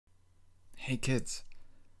Hey kids,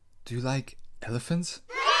 do you like elephants?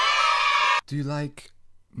 Do you like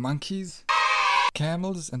monkeys?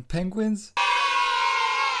 Camels and penguins?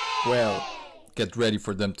 Well, get ready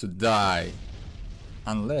for them to die.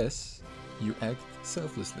 Unless you act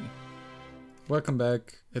selflessly. Welcome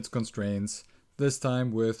back, it's Constraints. This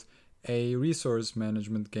time with a resource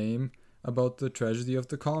management game about the tragedy of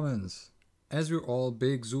the commons. As we're all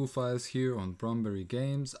big zoophiles here on Bromberry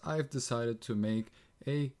Games, I've decided to make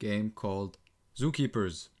a game called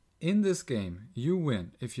Zookeepers. In this game, you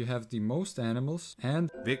win if you have the most animals and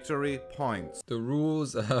victory points. The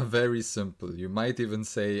rules are very simple. You might even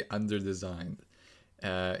say underdesigned.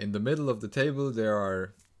 In the middle of the table there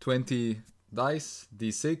are 20 dice,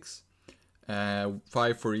 d6,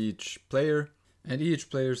 5 for each player, and each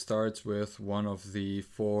player starts with one of the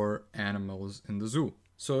 4 animals in the zoo.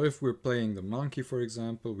 So if we're playing the monkey, for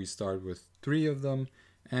example, we start with 3 of them,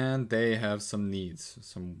 and they have some needs,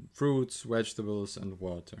 some fruits, vegetables, and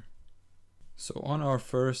water. So on our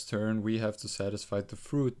first turn we have to satisfy the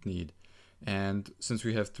fruit need, and since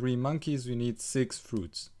we have 3 monkeys we need 6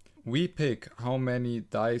 fruits. We pick how many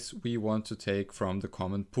dice we want to take from the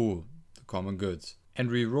common pool, the common goods, and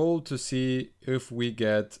we roll to see if we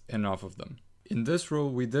get enough of them. In this roll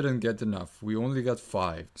we didn't get enough, we only got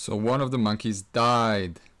 5, so one of the monkeys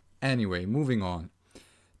died. Anyway, moving on.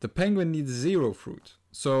 The penguin needs 0 fruit,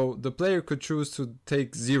 so the player could choose to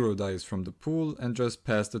take 0 dice from the pool and just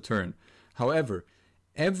pass the turn. However,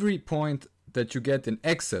 every point that you get in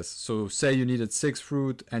excess, so say you needed 6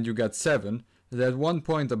 fruit and you got 7, that 1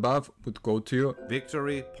 point above would go to your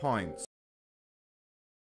victory points.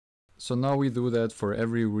 So now we do that for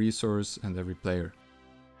every resource and every player.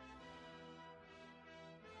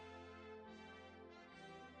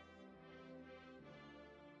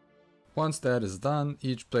 Once that is done,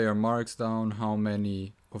 each player marks down how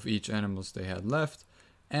many of each animals they had left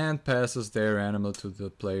and passes their animal to the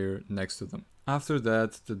player next to them. After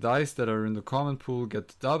that, the dice that are in the common pool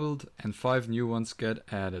get doubled and 5 new ones get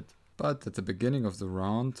added. But at the beginning of the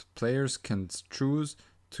round, players can choose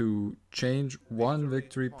to change 1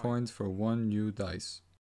 victory point for 1 new dice.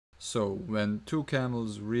 So when 2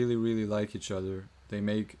 camels really like each other, they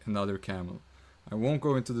make another camel. I won't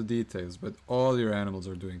go into the details, but all your animals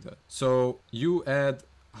are doing that. So you add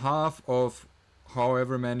half of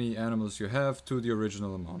however many animals you have to the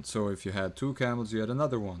original amount. So if you had 2 camels, you add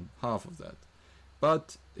another one, half of that.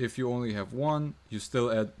 But if you only have 1, you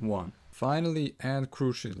still add 1. Finally and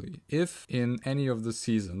crucially, if in any of the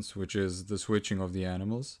seasons, which is the switching of the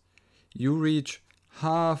animals, you reach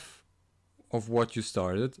half of what you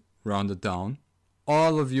started, rounded down,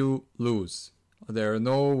 all of you lose. There are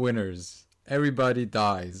no winners. Everybody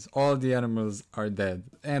dies. All the animals are dead.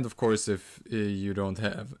 And of course, if you don't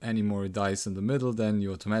have any more dice in the middle, then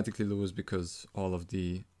you automatically lose because all of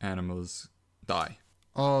the animals die.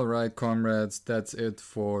 Alright comrades, that's it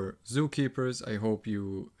for Zookeepers. I hope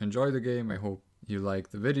you enjoy the game. I hope you like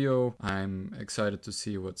the video. I'm excited to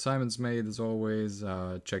see what Simon's made as always.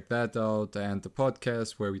 Check that out, and the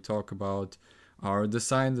podcast where we talk about our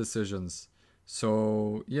design decisions.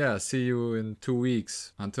 So yeah, see you in 2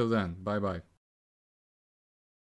 weeks. Until then, bye bye.